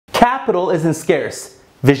Capital isn't scarce,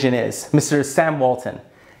 vision is. Mr. Sam Walton.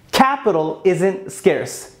 Capital isn't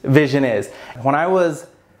scarce, vision is. When I was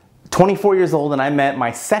 24 years old and I met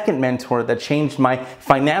my second mentor that changed my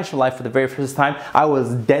financial life for the very first time, I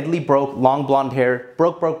was deadly broke, long blonde hair,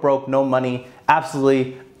 broke, no money,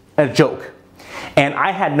 absolutely a joke. And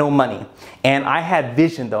I had no money. And I had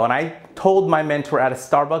vision though, and I told my mentor at a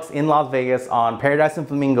Starbucks in Las Vegas on Paradise and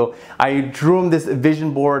Flamingo, I drew him this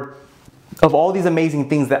vision board of all these amazing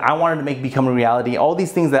things that I wanted to make become a reality, all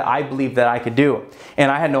these things that I believed that I could do. And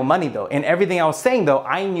I had no money though. And everything I was saying though,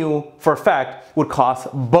 I knew for a fact would cost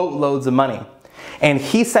boatloads of money. And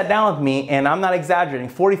he sat down with me, and I'm not exaggerating,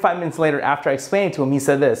 45 minutes later after I explained it to him, he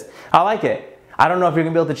said this: I like it. I don't know if you're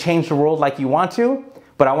gonna be able to change the world like you want to,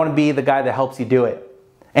 but I wanna be the guy that helps you do it.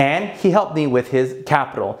 And he helped me with his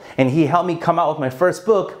capital. And he helped me come out with my first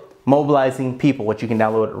book, Mobilizing People, which you can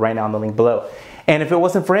download right now on the link below. And if it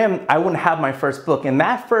wasn't for him, I wouldn't have my first book. And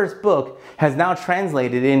that first book has now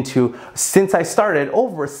translated into, since I started,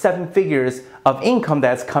 over 7 figures of income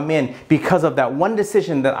that's come in because of that one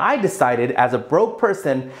decision that I decided as a broke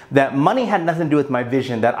person that money had nothing to do with my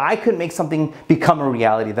vision, that I could make something become a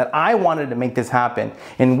reality, that I wanted to make this happen.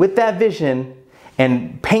 And with that vision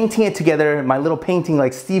and painting it together, my little painting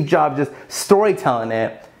like Steve Jobs, just storytelling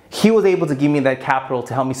it, he was able to give me that capital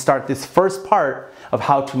to help me start this first part of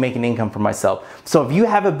how to make an income for myself. So if you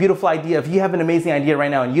have a beautiful idea, if you have an amazing idea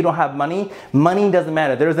right now and you don't have money, money doesn't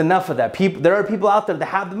matter. There's enough of that. There are people out there that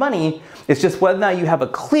have the money. It's just whether or not you have a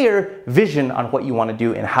clear vision on what you want to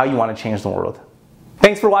do and how you want to change the world.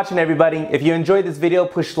 Thanks for watching, everybody. If you enjoyed this video,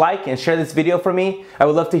 push like and share this video for me. I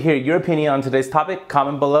would love to hear your opinion on today's topic.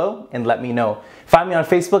 Comment below and let me know. Find me on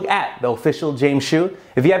Facebook at The Official James Hsu.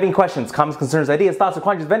 If you have any questions, comments, concerns, ideas, thoughts, or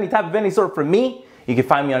questions of any sort from me, you can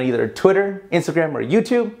find me on either Twitter, Instagram, or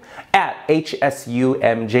YouTube at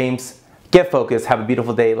HSUM James. Get focused. Have a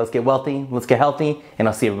beautiful day. Let's get wealthy. Let's get healthy. And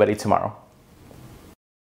I'll see everybody tomorrow.